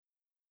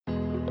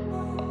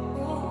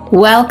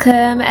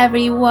Welcome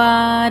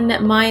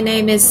everyone. My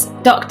name is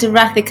Dr.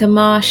 Rathika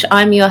Marsh.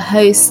 I'm your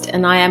host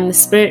and I am the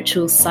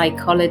spiritual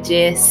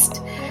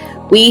psychologist.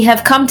 We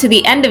have come to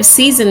the end of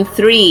season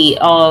 3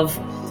 of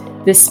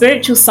the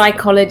Spiritual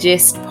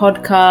Psychologist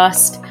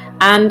podcast,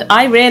 and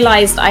I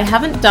realized I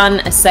haven't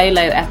done a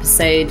solo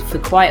episode for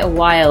quite a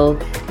while,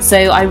 so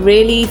I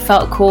really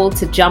felt called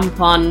to jump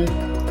on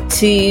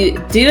to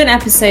do an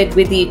episode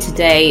with you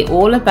today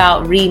all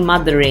about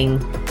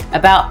remothering,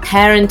 about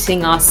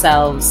parenting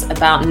ourselves,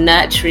 about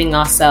nurturing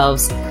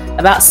ourselves,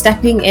 about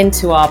stepping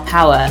into our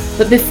power.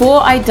 But before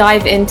I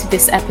dive into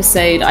this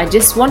episode, I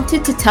just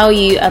wanted to tell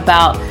you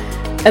about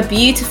a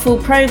beautiful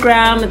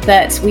program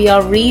that we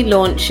are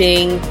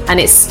relaunching, and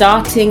it's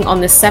starting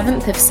on the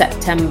 7th of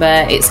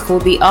September. It's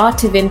called The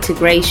Art of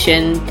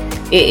Integration.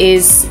 It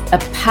is a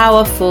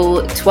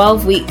powerful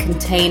 12-week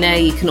container.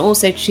 You can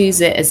also choose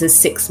it as a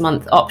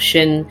 6-month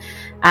option,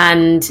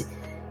 and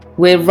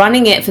we're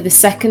running it for the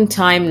second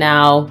time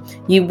now.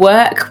 You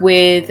work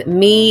with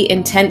me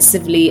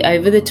intensively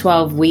over the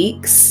 12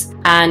 weeks,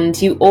 and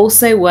you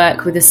also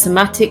work with a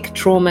somatic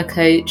trauma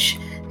coach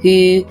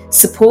who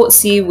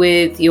supports you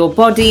with your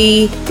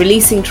body,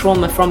 releasing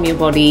trauma from your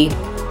body,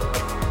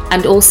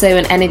 and also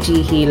an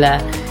energy healer.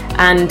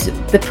 And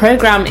the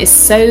program is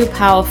so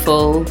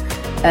powerful.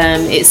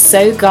 It's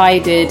so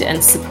guided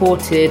and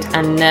supported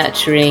and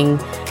nurturing,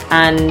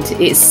 and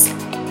it's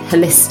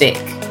holistic,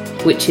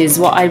 which is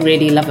what I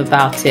really love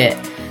about it.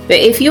 But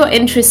if you're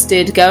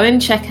interested, go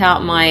and check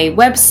out my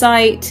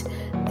website,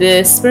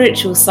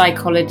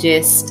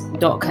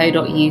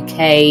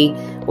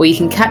 thespiritualpsychologist.co.uk, or you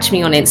can catch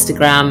me on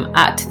Instagram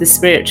at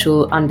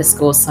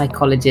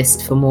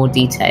thespiritual_psychologist for more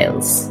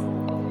details.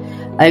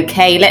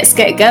 Okay, let's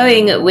get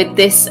going with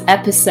this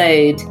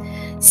episode.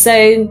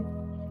 So,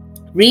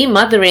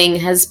 remothering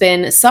has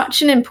been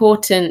such an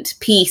important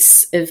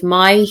piece of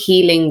my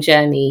healing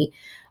journey.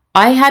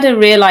 I had a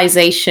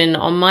realization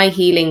on my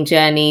healing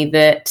journey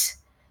that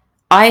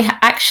I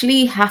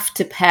actually have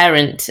to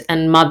parent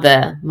and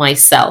mother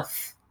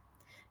myself.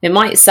 It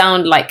might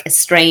sound like a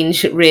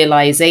strange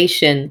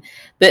realization,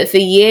 but for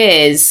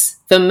years,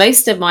 for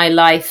most of my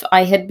life,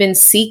 I had been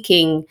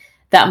seeking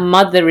that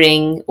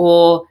mothering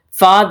or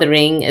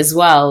fathering as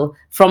well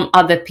from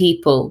other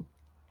people.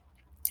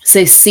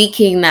 So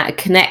seeking that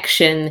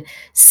connection,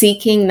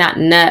 seeking that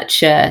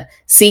nurture,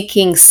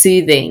 seeking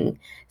soothing.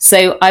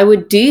 So I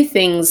would do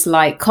things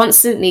like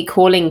constantly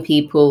calling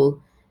people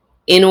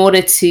in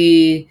order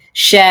to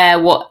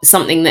share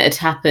something that had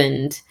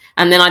happened.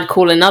 And then I'd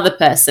call another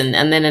person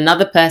and then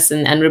another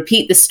person and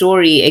repeat the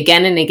story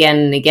again and again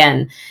and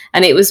again.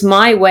 And it was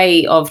my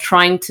way of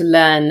trying to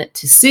learn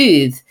to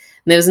soothe.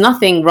 And there was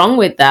nothing wrong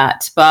with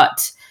that.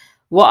 But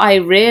what I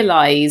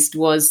realized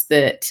was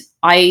that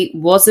I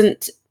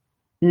didn't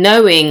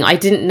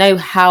know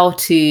how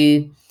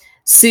to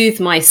soothe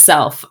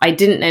myself. I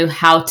didn't know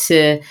how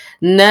to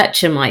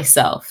nurture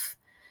myself.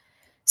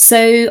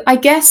 So I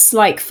guess,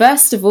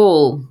 first of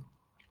all,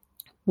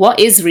 what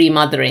is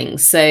remothering?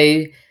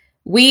 So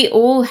we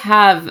all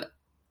have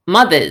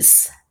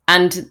mothers,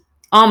 and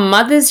our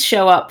mothers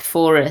show up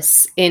for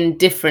us in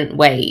different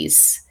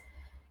ways.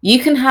 You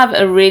can have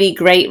a really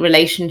great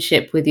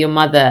relationship with your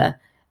mother,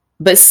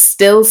 but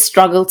still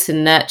struggle to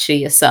nurture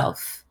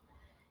yourself.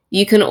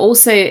 You can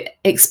also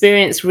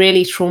experience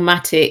really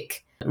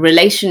traumatic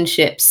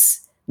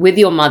relationships with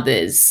your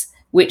mothers,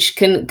 which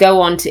can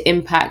go on to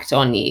impact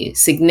on you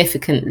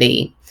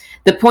significantly.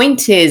 The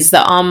point is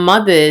that our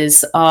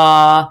mothers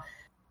are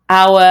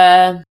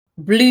our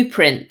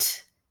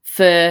blueprint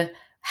for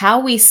how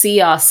we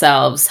see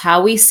ourselves,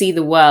 how we see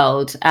the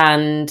world,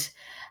 and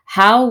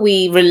how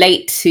we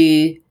relate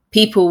to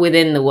people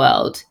within the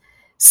world.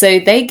 So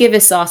they give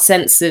us our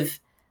sense of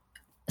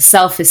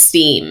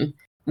self-esteem,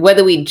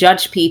 whether we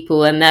judge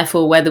people and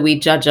therefore whether we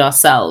judge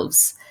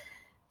ourselves.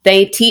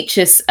 They teach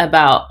us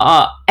about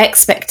our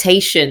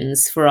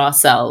expectations for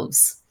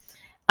ourselves.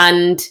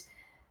 And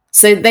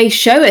so they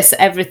show us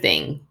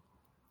everything.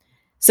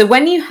 So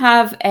when you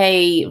have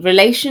a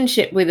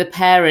relationship with a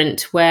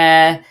parent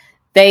where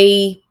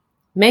they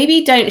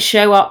maybe don't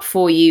show up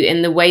for you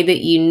in the way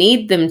that you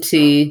need them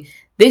to,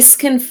 this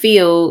can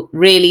feel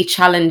really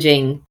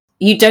challenging.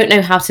 You don't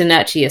know how to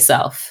nurture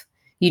yourself.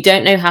 You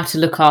don't know how to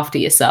look after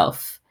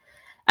yourself.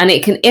 And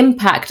it can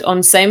impact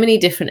on so many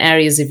different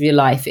areas of your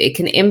life. It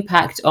can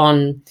impact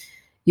on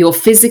your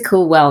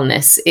physical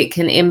wellness. It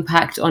can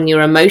impact on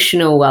your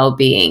emotional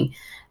well-being.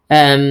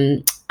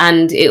 And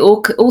it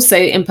also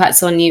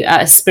impacts on you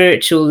at a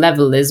spiritual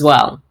level as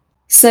well.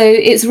 So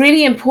it's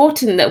really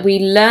important that we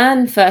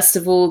learn, first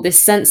of all, this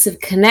sense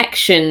of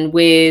connection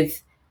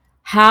with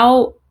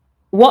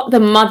what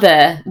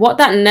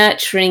that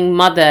nurturing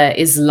mother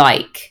is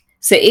like.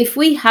 So if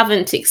we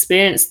haven't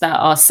experienced that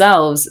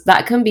ourselves,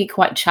 that can be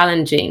quite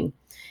challenging.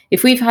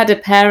 If we've had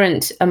a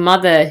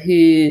mother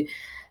who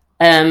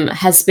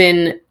has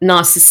been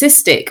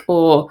narcissistic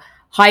or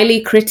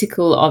highly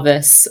critical of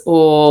us,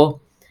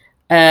 or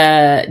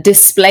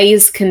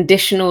displays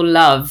conditional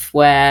love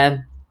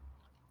where,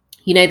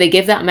 they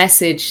give that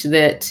message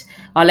that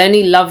I'll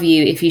only love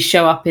you if you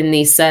show up in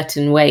these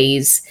certain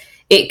ways,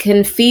 it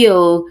can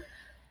feel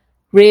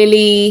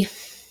really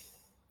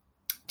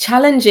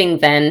challenging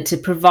then to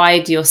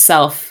provide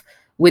yourself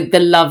with the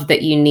love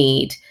that you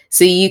need.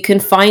 So you can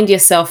find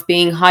yourself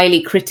being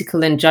highly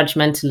critical and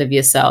judgmental of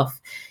yourself.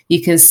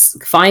 You can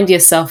find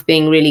yourself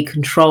being really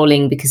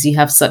controlling because you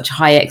have such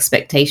high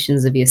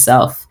expectations of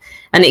yourself.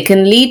 And it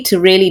can lead to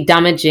really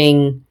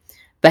damaging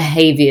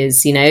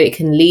behaviors. It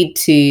can lead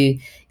to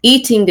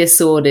eating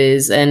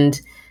disorders and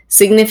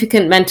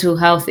significant mental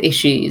health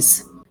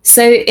issues.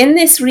 So in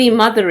this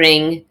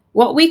remothering,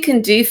 what we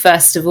can do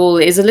first of all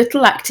is a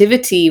little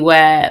activity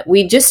where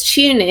we just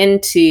tune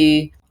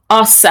into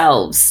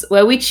ourselves,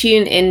 where we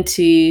tune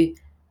into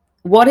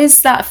what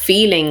is that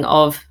feeling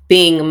of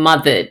being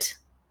mothered.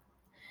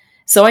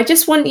 So I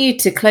just want you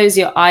to close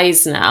your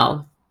eyes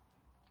now.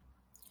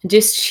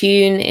 Just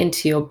tune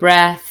into your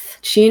breath,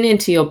 tune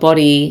into your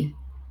body.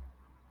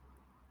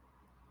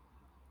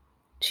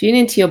 Tune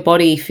into your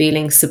body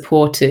feeling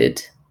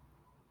supported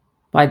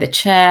by the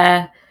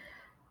chair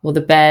or the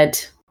bed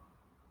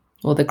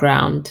or the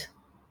ground.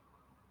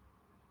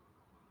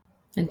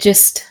 And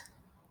just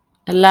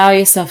allow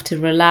yourself to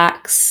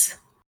relax,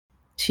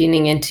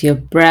 tuning into your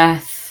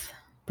breath,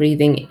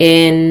 breathing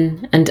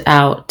in and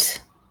out.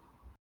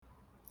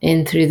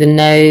 In through the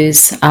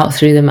nose, out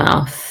through the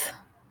mouth.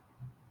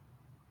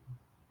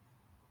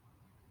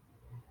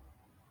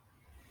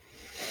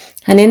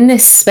 And in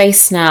this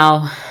space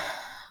now,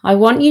 I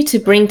want you to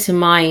bring to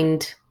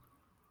mind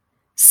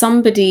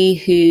somebody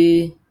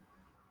who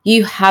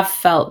you have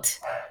felt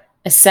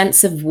a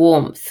sense of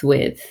warmth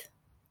with.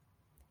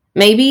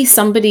 Maybe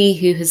somebody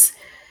who has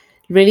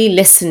really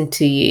listened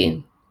to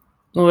you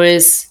or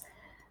has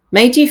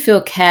made you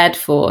feel cared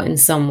for in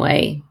some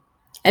way.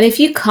 And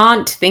if you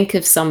can't think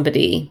of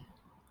somebody,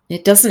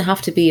 it doesn't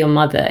have to be your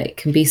mother. It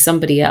can be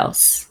somebody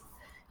else,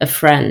 a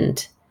friend.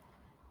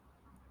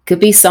 It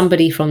could be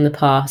somebody from the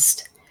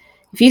past.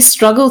 If you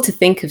struggle to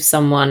think of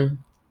someone,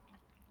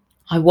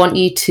 I want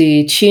you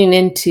to tune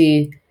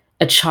into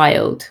a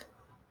child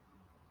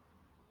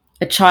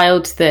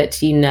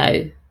that you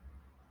know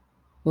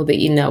or that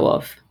you know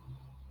of.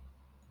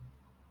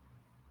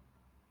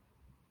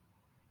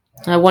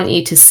 I want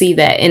you to see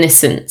their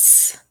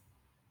innocence.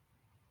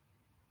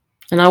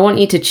 And I want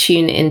you to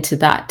tune into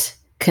that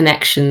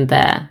connection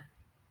there.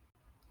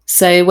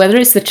 So whether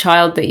it's the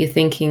child that you're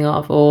thinking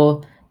of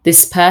or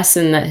this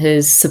person that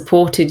has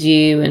supported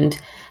you and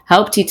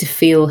helped you to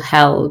feel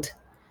held,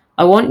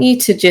 I want you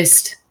to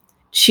just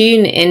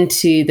tune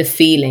into the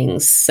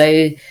feelings.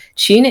 So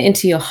tune it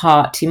into your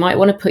heart. You might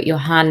want to put your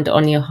hand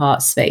on your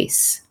heart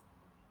space.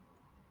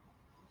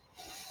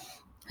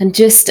 And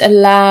just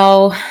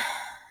allow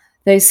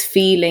those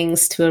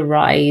feelings to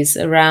arise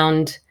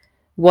around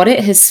what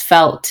it has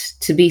felt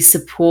to be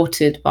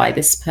supported by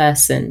this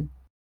person,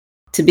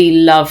 to be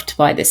loved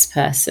by this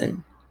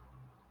person.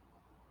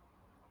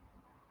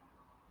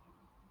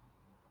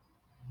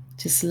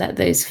 Just let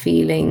those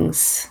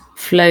feelings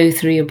flow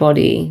through your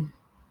body.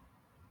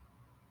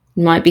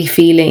 You might be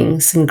feeling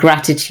some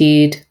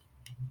gratitude.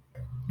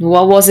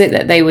 What was it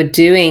that they were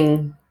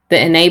doing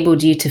that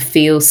enabled you to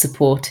feel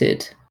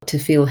supported, to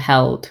feel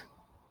held?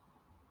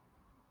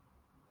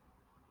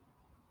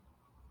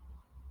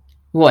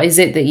 What is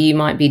it that you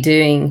might be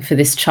doing for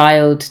this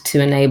child to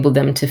enable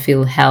them to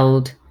feel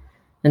held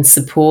and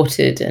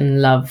supported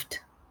and loved?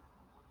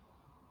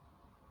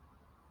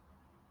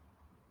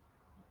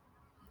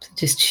 So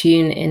just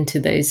tune into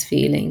those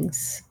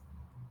feelings.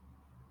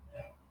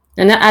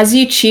 And as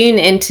you tune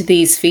into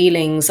these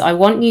feelings, I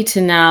want you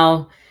to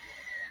now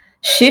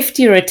shift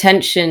your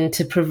attention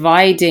to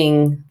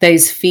providing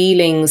those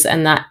feelings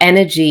and that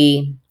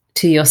energy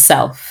to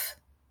yourself.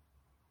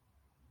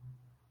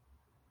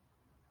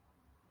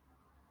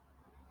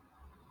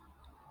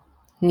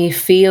 And you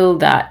feel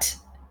that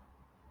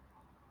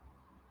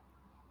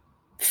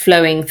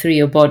flowing through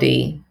your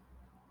body,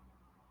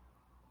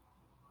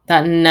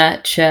 that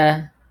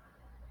nurture,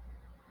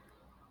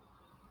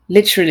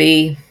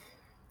 literally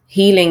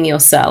healing your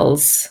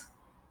cells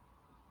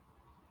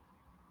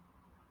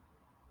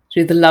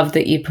through the love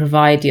that you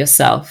provide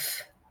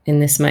yourself in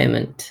this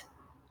moment.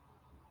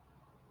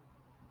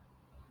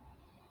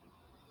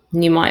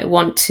 And you might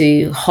want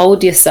to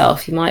hold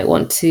yourself. You might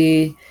want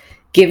to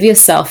give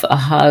yourself a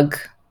hug.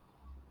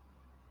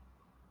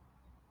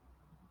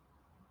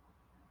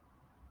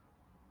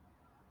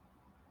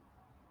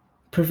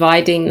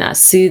 Providing that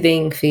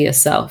soothing for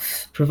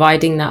yourself,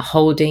 providing that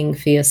holding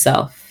for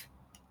yourself.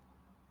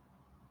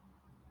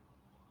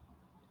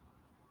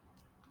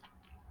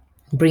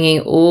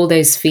 Bringing all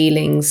those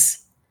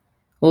feelings,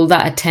 all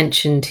that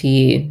attention to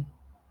you.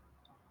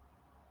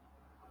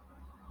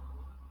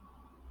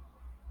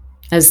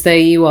 As though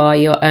you are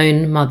your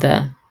own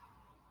mother.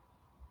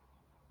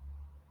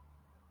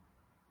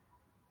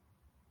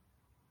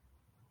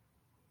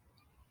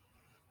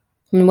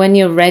 And when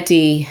you're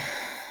ready,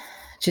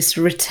 just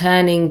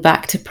returning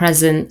back to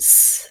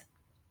presence.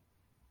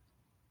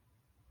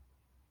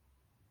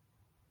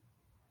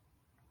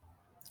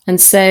 And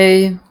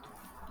so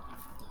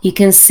You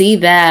can see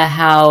there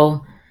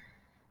how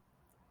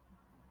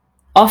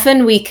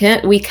often we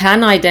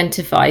can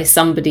identify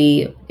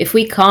somebody. If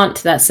we can't,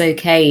 that's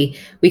okay.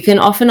 We can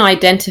often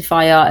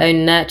identify our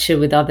own nurture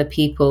with other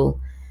people.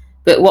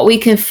 But what we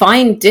can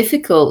find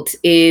difficult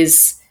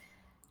is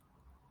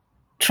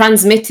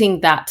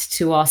transmitting that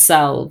to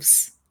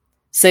ourselves.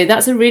 So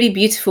that's a really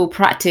beautiful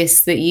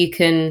practice that you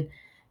can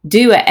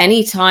do at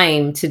any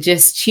time, to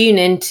just tune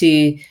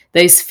into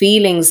those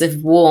feelings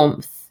of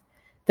warmth,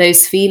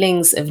 those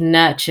feelings of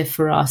nurture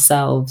for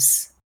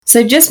ourselves.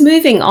 So just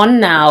moving on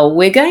now,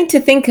 we're going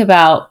to think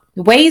about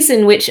ways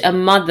in which a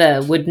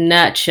mother would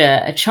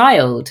nurture a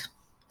child.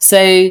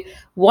 So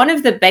one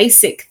of the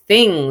basic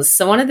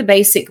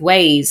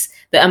ways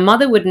that a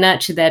mother would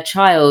nurture their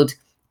child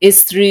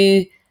is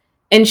through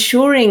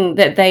ensuring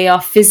that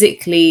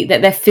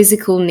that their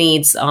physical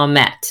needs are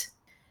met.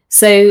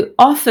 So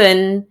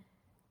often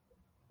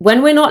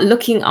when we're not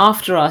looking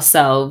after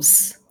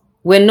ourselves,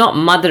 we're not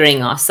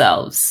mothering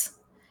ourselves.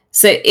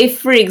 So if,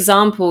 for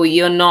example,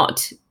 you're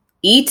not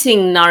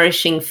eating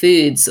nourishing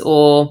foods,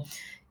 or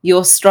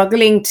you're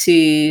struggling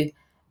to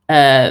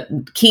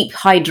keep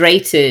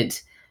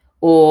hydrated,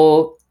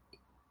 or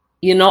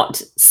you're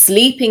not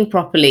sleeping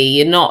properly,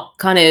 you're not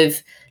kind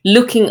of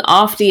looking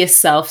after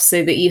yourself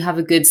so that you have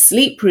a good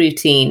sleep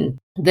routine,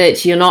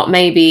 that you're not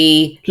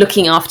maybe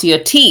looking after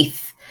your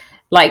teeth,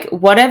 like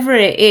whatever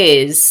it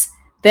is,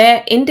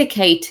 they're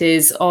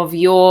indicators of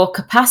your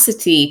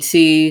capacity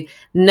to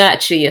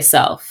nurture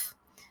yourself.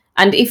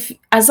 And if,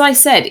 as I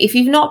said, if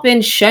you've not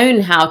been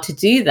shown how to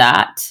do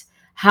that,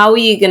 how are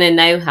you going to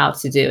know how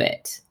to do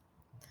it?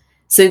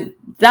 So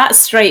that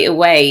straight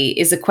away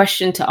is a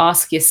question to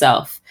ask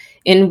yourself.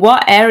 In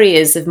what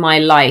areas of my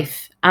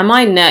life am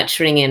I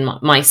nurturing in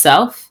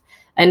myself?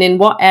 And in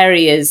what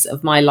areas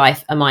of my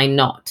life am I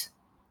not?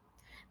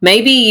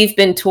 Maybe you've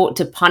been taught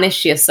to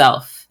punish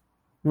yourself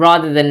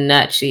rather than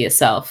nurture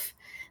yourself.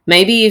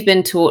 Maybe you've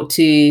been taught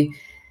to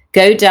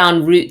go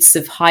down routes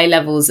of high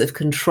levels of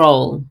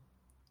control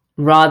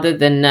rather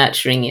than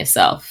nurturing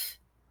yourself.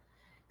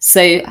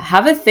 So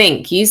have a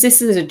think, use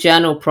this as a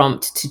journal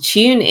prompt to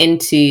tune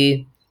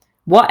into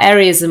what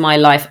areas of my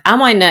life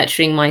am I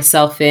nurturing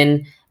myself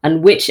in,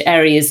 and which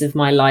areas of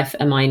my life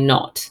am I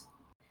not.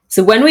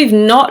 So when we've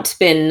not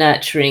been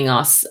nurturing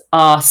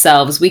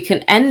ourselves, we can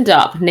end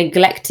up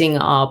neglecting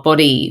our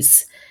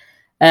bodies.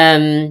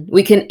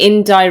 We can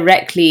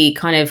indirectly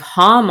kind of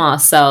harm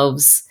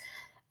ourselves,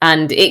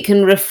 and it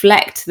can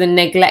reflect the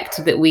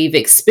neglect that we've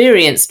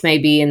experienced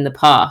maybe in the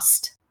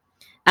past.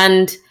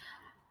 And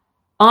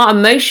our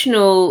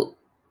emotional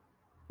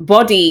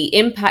body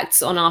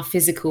impacts on our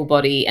physical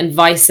body, and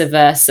vice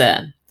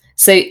versa.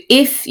 So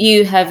if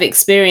you have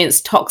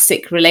experienced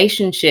toxic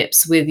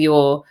relationships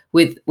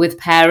with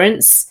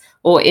parents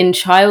or in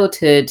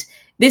childhood,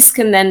 this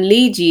can then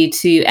lead you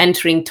to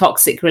entering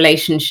toxic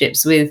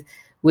relationships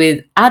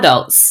with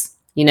adults,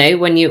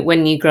 when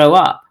you grow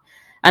up.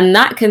 And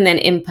that can then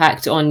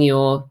impact on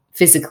your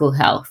physical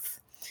health.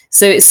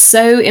 So it's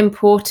so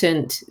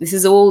important. This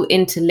is all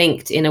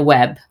interlinked in a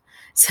web.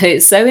 So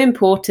it's so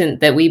important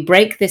that we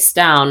break this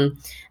down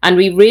and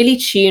we really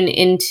tune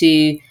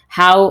into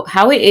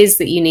how it is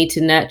that you need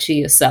to nurture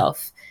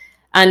yourself.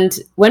 And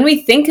when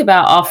we think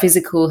about our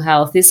physical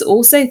health, it's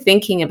also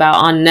thinking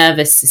about our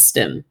nervous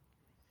system.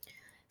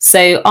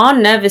 So our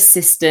nervous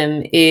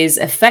system is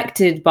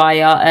affected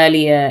by our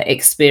earlier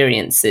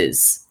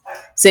experiences.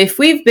 So if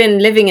we've been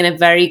living in a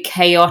very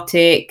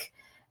chaotic,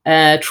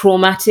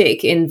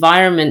 traumatic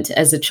environment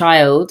as a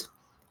child,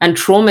 and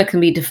trauma can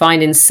be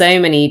defined in so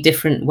many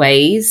different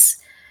ways.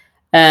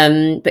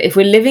 But if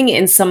we're living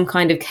in some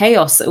kind of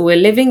chaos, or we're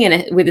living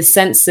with a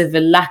sense of a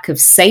lack of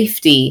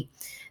safety,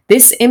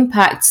 this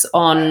impacts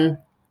on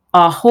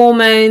our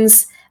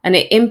hormones, and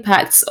it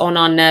impacts on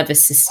our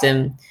nervous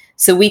system.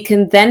 So we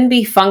can then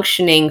be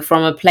functioning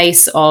from a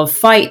place of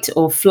fight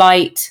or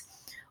flight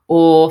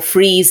or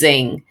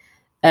freezing,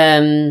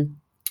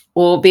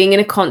 or being in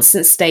a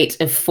constant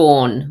state of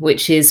fawn,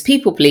 which is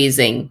people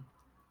pleasing.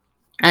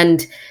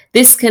 And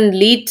this can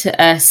lead to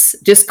us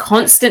just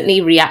constantly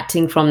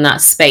reacting from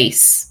that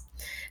space.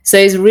 So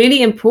it's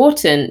really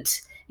important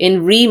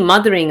in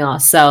remothering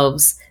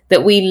ourselves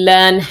that we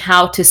learn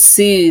how to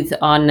soothe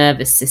our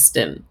nervous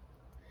system.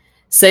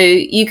 So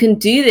you can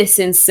do this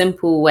in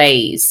simple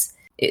ways.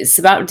 It's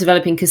about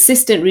developing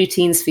consistent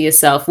routines for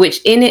yourself,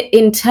 which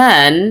in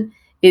turn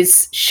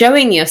is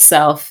showing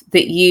yourself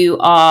that you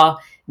are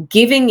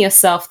giving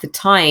yourself the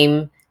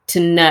time to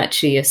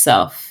nurture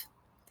yourself,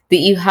 that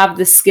you have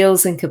the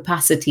skills and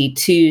capacity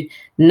to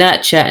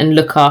nurture and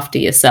look after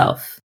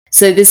yourself.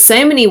 So there's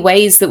so many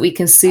ways that we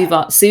can soothe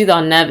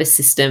our nervous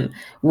system.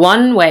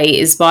 One way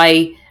is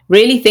by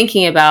really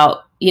thinking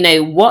about,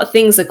 what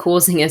things are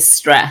causing us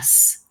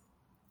stress.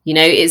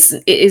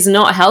 It is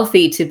not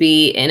healthy to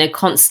be in a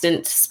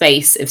constant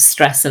space of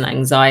stress and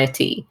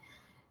anxiety,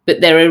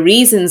 but there are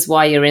reasons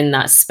why you're in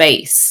that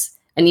space,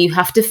 and you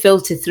have to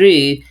filter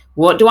through,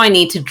 what do I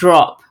need to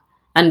drop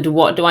and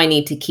what do I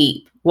need to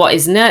keep? What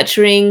is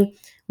nurturing?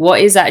 What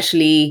is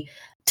actually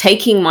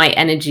taking my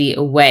energy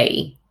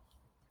away?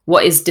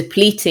 what is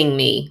depleting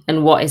me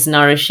and what is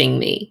nourishing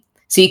me.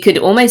 So you could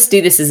almost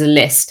do this as a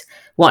list: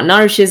 what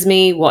nourishes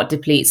me, what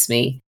depletes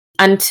me,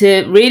 and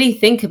to really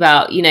think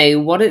about,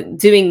 what are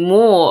doing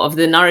more of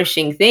the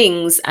nourishing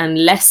things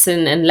and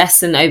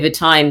lessen over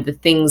time the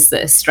things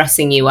that are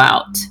stressing you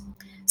out.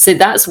 So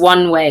that's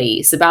one way.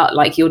 It's about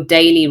like your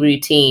daily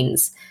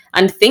routines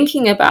and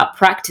thinking about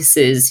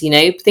practices,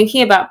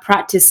 thinking about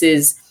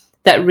practices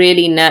that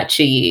really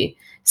nurture you.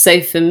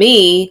 So for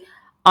me,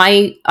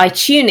 I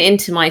tune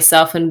into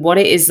myself and what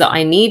it is that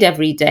I need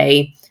every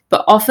day.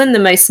 But often the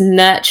most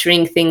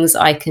nurturing things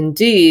I can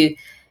do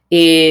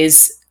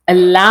is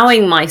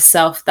allowing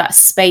myself that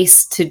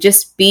space to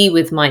just be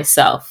with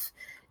myself,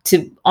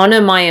 to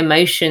honor my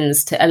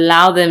emotions, to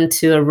allow them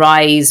to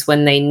arise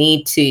when they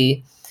need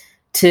to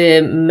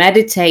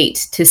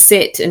meditate, to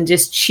sit and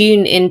just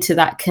tune into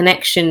that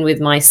connection with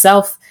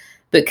myself,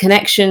 but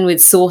connection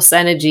with source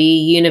energy,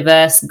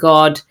 universe,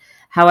 God,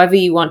 however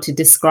you want to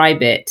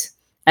describe it.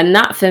 And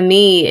that for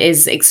me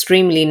is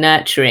extremely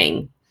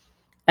nurturing.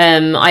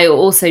 I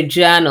also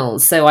journal.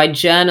 So I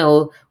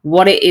journal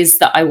what it is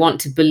that I want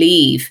to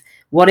believe,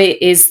 what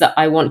it is that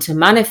I want to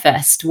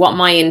manifest, what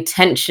my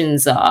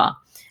intentions are.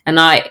 And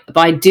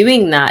by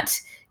doing that,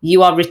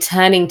 you are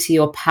returning to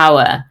your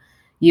power.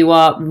 You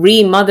are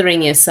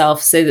remothering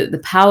yourself so that the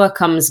power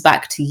comes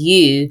back to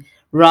you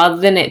rather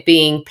than it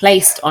being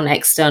placed on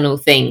external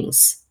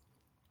things.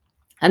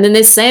 And then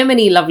there's so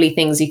many lovely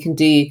things you can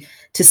do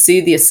to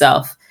soothe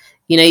yourself.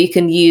 You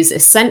can use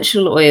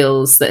essential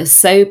oils that are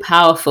so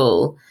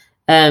powerful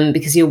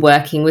because you're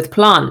working with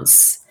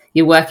plants.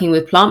 You're working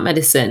with plant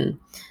medicine.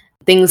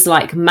 Things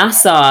like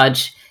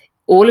massage,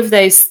 all of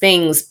those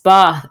things,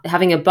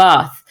 having a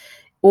bath,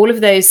 all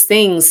of those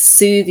things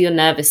soothe your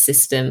nervous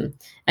system.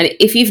 And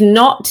if you've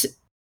not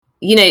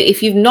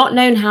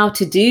known how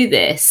to do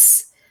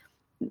this,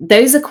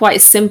 those are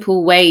quite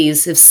simple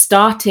ways of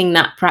starting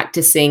that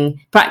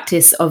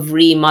practice of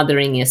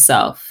remothering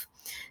yourself.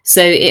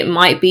 So it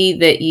might be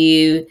that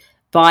you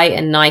buy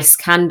a nice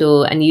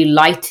candle and you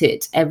light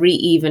it every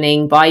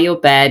evening by your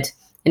bed,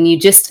 and you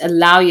just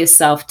allow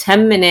yourself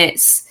 10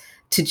 minutes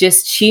to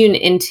just tune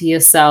into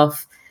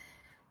yourself,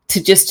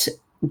 to just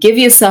give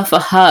yourself a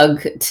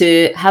hug,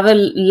 to have a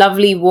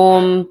lovely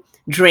warm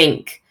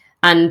drink,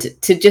 and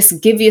to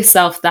just give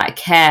yourself that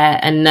care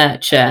and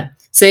nurture.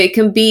 So it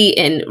can be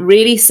in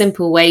really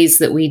simple ways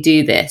that we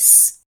do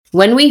this.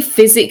 When we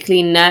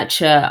physically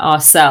nurture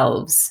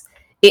ourselves,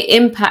 it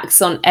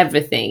impacts on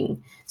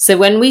everything. So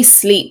when we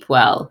sleep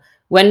well,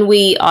 when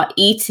we are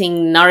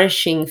eating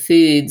nourishing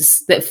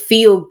foods that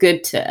feel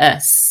good to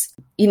us,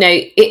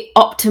 it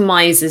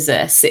optimizes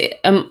us. It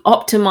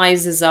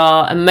optimizes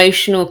our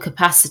emotional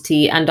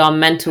capacity and our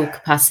mental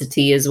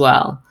capacity as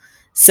well.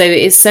 So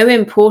it's so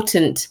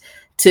important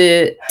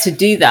to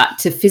do that,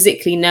 to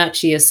physically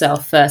nurture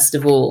yourself first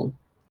of all.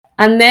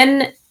 And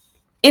then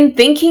in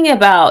thinking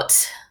about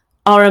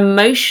our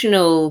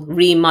emotional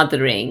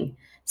remothering,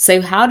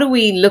 so how do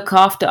we look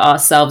after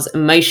ourselves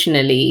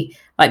emotionally?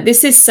 Like,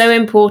 this is so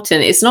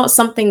important. It's not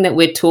something that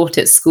we're taught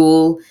at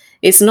school.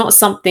 It's not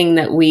something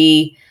that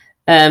we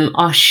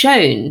are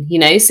shown,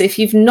 So if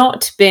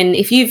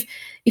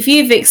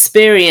you've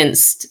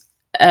experienced,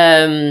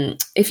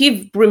 if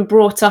you've been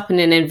brought up in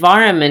an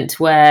environment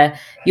where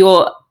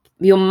your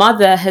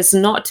mother has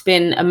not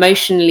been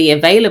emotionally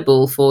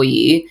available for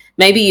you,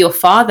 maybe your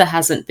father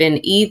hasn't been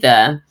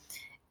either,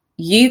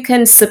 you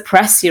can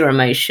suppress your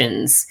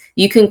emotions.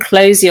 You can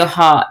close your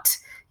heart.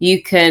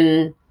 You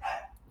can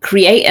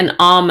create an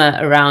armor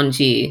around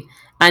you,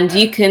 and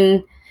you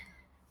can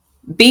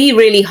be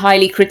really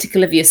highly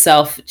critical of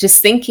yourself,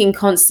 just thinking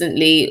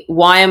constantly,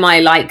 why am I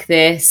like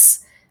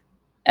this?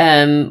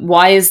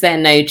 Why is there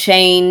no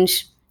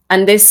change?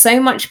 And there's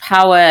so much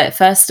power,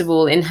 first of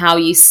all, in how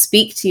you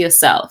speak to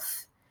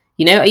yourself.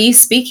 Are you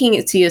speaking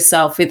it to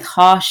yourself with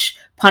harsh,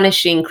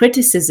 punishing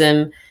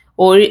criticism,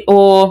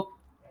 or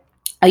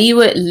are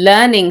you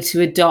learning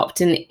to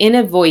adopt an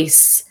inner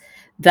voice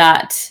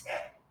that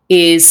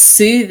is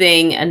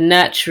soothing and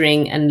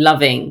nurturing and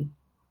loving?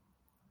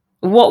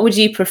 What would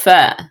you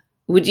prefer?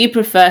 Would you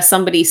prefer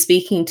somebody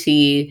speaking to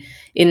you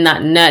in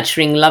that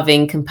nurturing,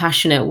 loving,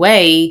 compassionate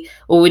way?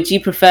 Or would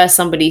you prefer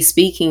somebody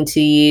speaking to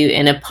you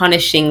in a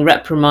punishing,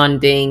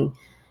 reprimanding,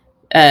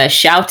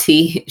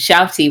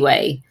 shouty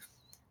way?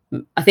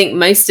 I think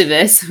most of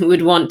us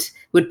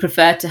would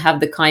prefer to have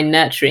the kind,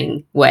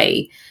 nurturing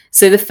way.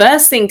 So the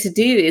first thing to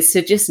do is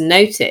to just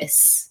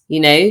notice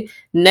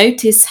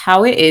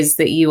how it is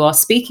that you are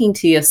speaking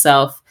to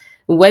yourself,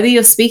 whether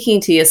you're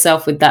speaking to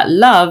yourself with that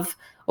love,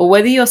 or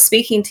whether you're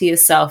speaking to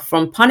yourself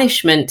from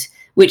punishment,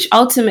 which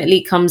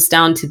ultimately comes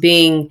down to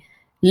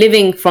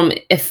living from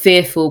a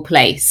fearful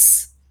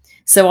place.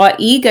 So our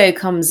ego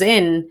comes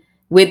in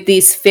with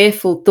these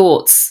fearful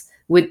thoughts,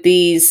 with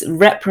these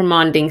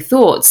reprimanding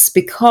thoughts,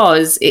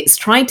 because it's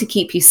trying to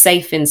keep you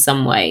safe in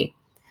some way.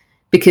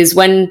 Because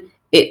when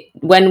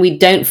we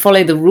don't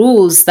follow the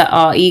rules that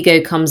our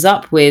ego comes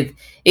up with,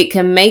 it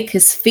can make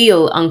us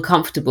feel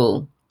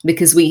uncomfortable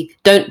because we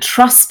don't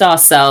trust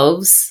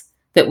ourselves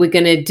that we're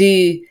going to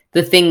do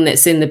the thing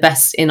that's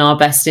in our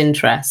best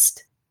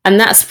interest. And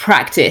that's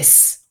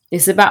practice.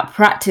 It's about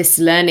practice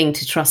learning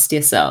to trust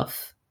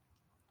yourself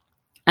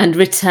and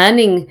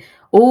returning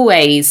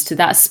always to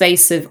that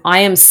space of I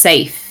am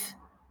safe,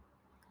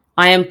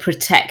 I am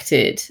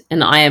protected,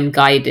 and I am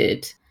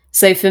guided.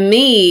 So for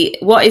me,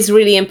 what is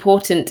really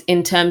important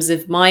in terms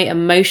of my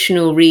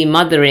emotional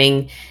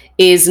remothering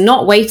is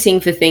not waiting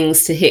for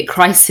things to hit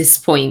crisis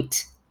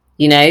point.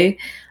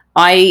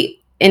 I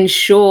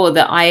ensure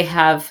that I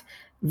have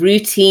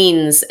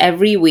routines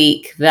every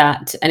week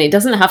and it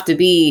doesn't have to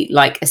be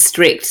like a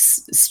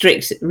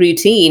strict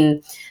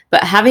routine,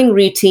 but having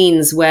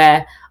routines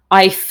where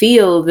I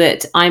feel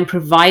that I'm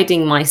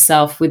providing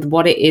myself with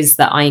what it is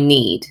that I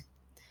need.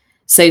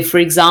 So, for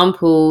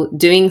example,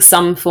 doing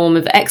some form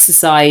of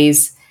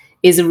exercise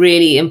is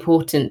really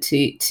important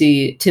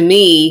to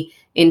me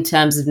in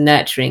terms of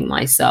nurturing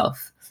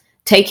myself.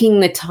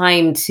 Taking the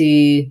time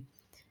to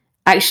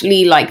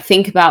actually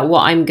think about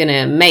what I'm going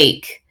to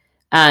make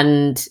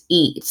and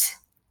eat,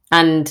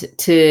 and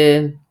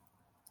to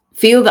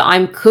feel that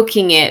I'm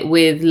cooking it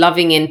with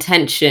loving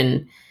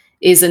intention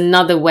is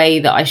another way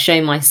that I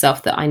show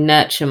myself that I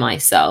nurture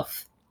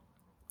myself.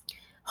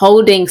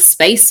 Holding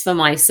space for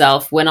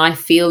myself when I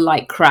feel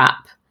like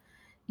crap,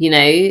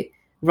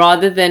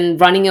 rather than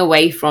running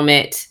away from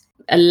it,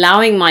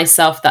 allowing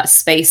myself that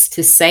space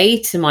to say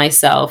to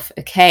myself,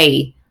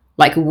 okay,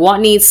 what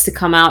needs to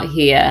come out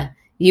here?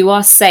 You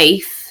are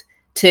safe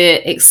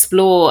to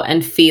explore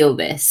and feel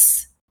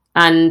this.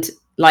 And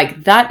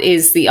that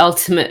is the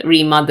ultimate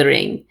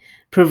remothering,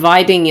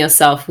 providing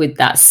yourself with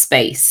that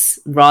space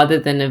rather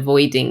than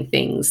avoiding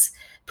things,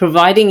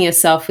 providing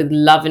yourself with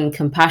love and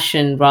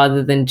compassion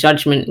rather than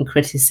judgment and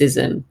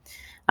criticism,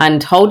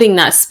 and holding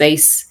that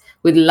space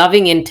with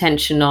loving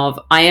intention of,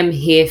 I am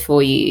here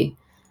for you.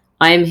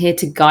 I am here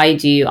to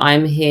guide you. I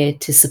am here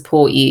to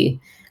support you.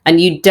 And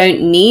you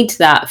don't need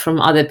that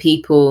from other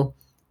people.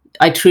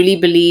 I truly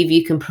believe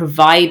you can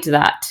provide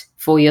that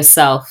for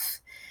yourself.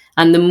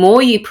 And the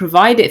more you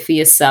provide it for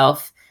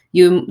yourself,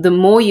 the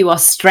more you are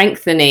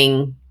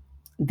strengthening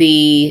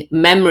the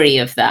memory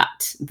of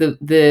that,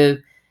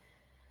 the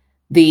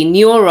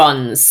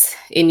neurons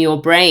in your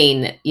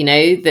brain,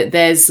 that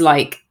there's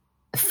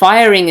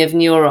firing of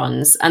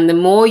neurons. And the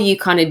more you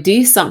kind of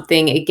do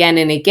something again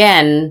and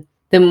again,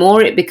 the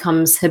more it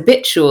becomes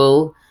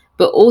habitual,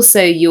 but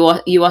also you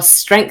are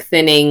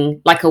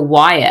strengthening like a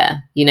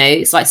wire,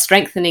 it's like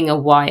strengthening a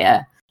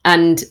wire.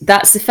 And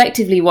that's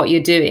effectively what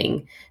you're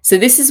doing. So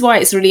this is why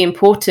it's really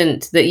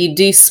important that you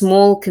do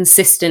small,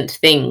 consistent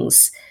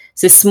things.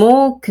 So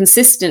small,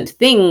 consistent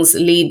things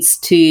leads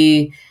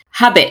to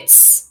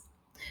habits.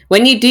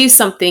 When you do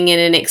something in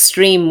an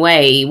extreme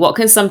way, what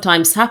can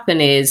sometimes happen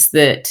is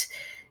that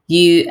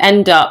you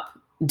end up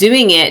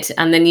doing it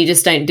and then you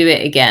just don't do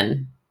it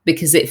again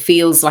because it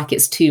feels like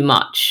it's too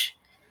much.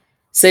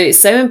 So it's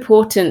so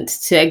important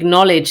to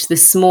acknowledge the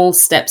small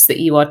steps that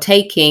you are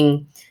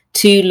taking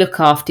to look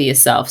after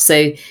yourself.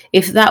 So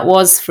if that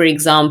was, for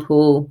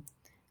example,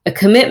 a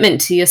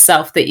commitment to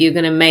yourself that you're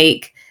going to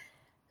make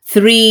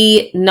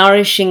 3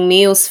 nourishing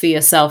meals for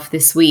yourself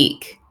this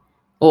week,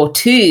 or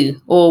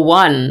 2 or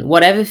 1,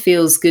 whatever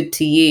feels good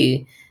to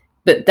you,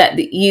 but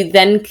that you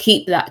then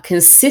keep that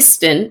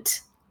consistent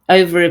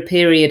over a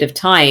period of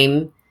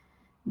time,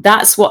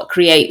 that's what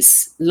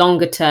creates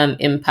longer term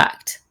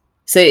impact.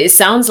 So it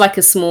sounds like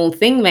a small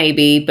thing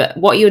maybe, but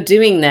what you're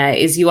doing there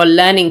is you are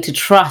learning to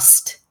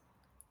trust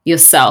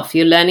yourself.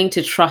 You're learning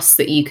to trust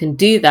that you can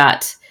do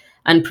that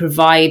and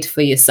provide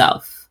for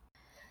yourself.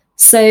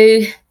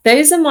 So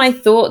those are my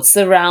thoughts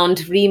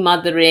around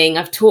remothering.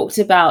 I've talked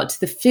about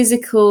the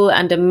physical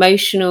and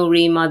emotional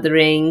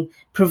remothering,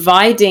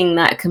 providing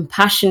that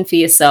compassion for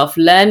yourself,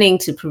 learning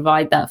to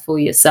provide that for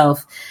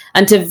yourself,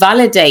 and to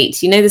validate.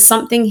 There's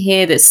something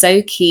here that's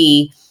so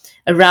key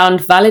around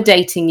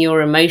validating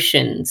your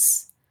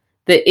emotions,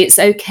 that it's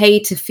okay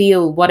to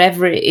feel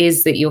whatever it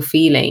is that you're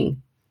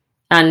feeling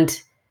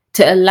and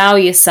to allow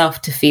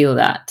yourself to feel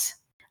that.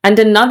 And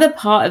another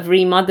part of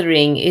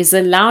remothering is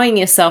allowing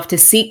yourself to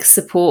seek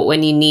support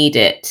when you need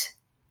it.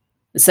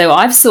 So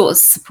I've sought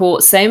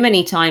support so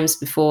many times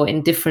before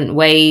in different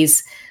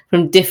ways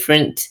from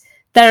different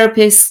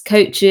therapists,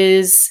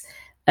 coaches,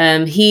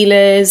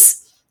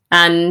 healers.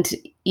 And,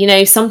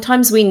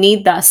 sometimes we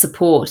need that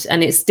support,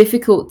 and it's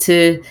difficult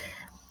to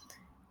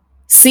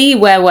see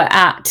where we're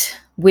at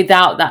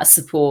without that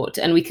support,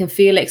 and we can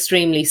feel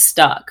extremely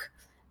stuck.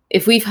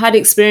 If we've had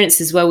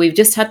experiences where we've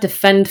just had to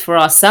fend for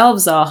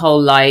ourselves our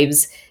whole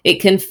lives,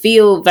 it can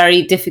feel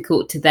very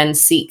difficult to then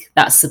seek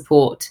that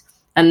support.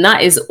 And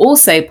that is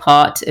also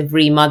part of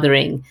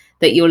remothering,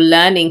 that you're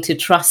learning to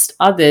trust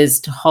others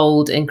to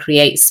hold and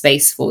create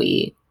space for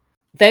you.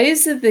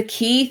 Those are the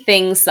key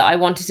things that I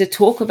wanted to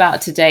talk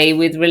about today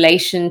with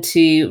relation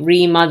to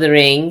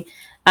remothering.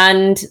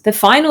 And the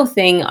final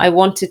thing I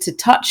wanted to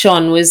touch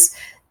on was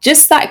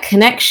just that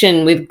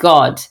connection with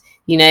God.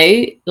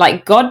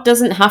 God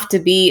doesn't have to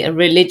be a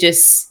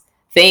religious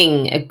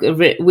thing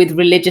with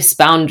religious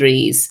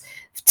boundaries.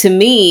 To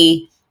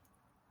me,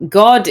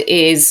 God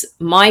is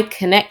my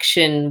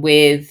connection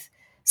with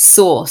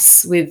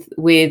source, with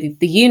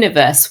the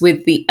universe,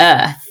 with the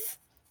earth,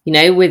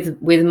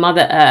 with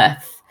Mother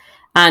Earth.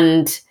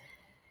 And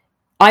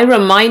I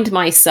remind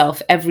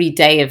myself every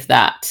day of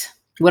that.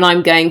 When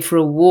I'm going for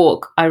a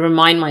walk, I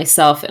remind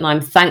myself, and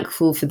I'm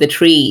thankful for the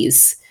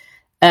trees.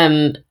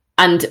 And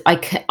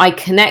I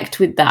connect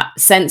with that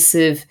sense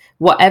of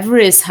whatever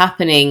is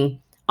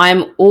happening,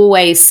 I'm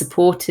always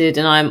supported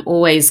and I'm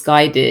always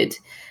guided.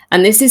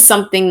 And this is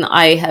something that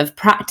I have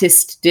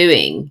practiced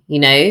doing.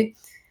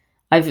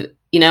 I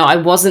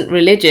wasn't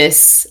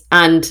religious,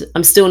 and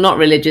I'm still not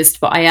religious,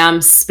 but I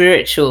am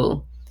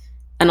spiritual.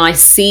 And I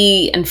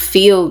see and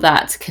feel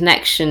that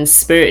connection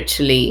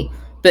spiritually.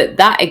 But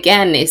that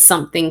again is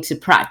something to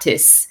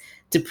practice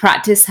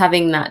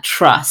having that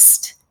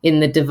trust in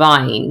the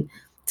divine,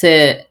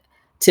 to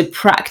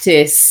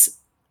practice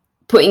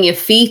putting your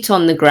feet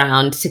on the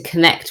ground to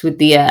connect with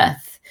the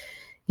earth,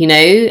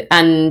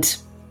 and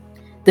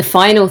the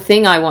final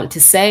thing I want to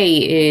say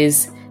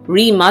is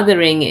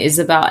remothering is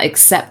about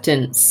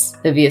acceptance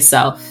of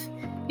yourself.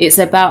 It's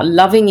about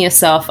loving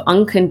yourself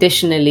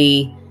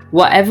unconditionally,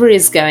 whatever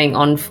is going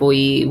on for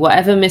you,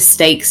 whatever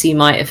mistakes you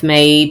might have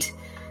made.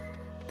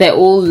 They're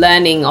all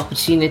learning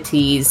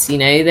opportunities,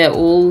 they're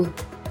all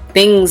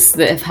things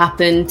that have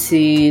happened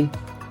to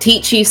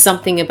teach you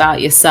something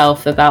about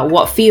yourself, about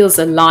what feels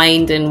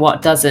aligned and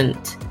what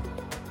doesn't.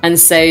 And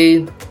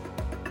so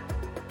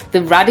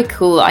the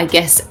radical, I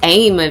guess,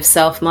 aim of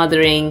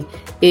self-mothering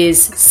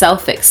is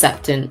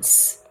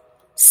self-acceptance,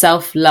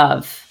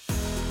 self-love,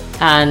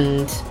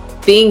 and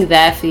being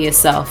there for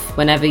yourself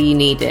whenever you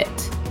need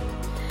it.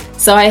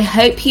 So I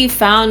hope you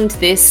found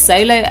this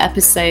solo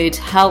episode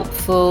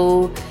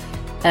helpful.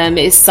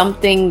 It's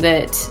something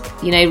that,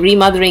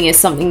 remothering is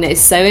something that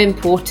is so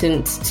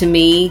important to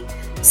me,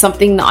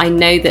 something that I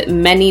know that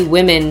many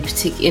women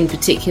in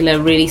particular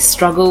really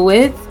struggle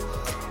with.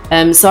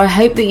 So I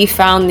hope that you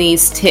found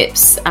these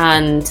tips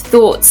and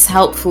thoughts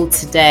helpful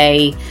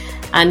today.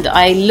 And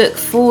I look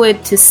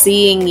forward to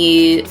seeing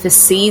you for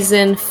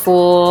season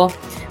 4,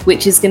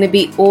 which is going to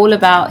be all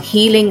about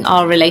healing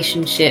our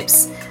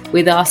relationships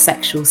with our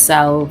sexual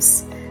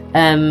selves.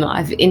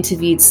 I've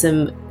interviewed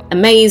some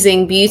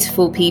amazing,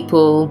 beautiful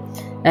people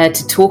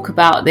to talk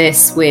about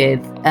this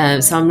with.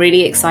 So I'm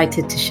really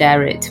excited to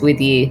share it with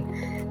you.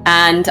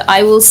 And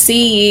I will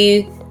see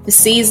you for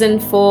season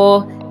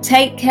 4.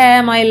 Take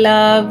care, my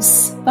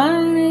loves.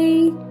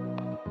 Bye.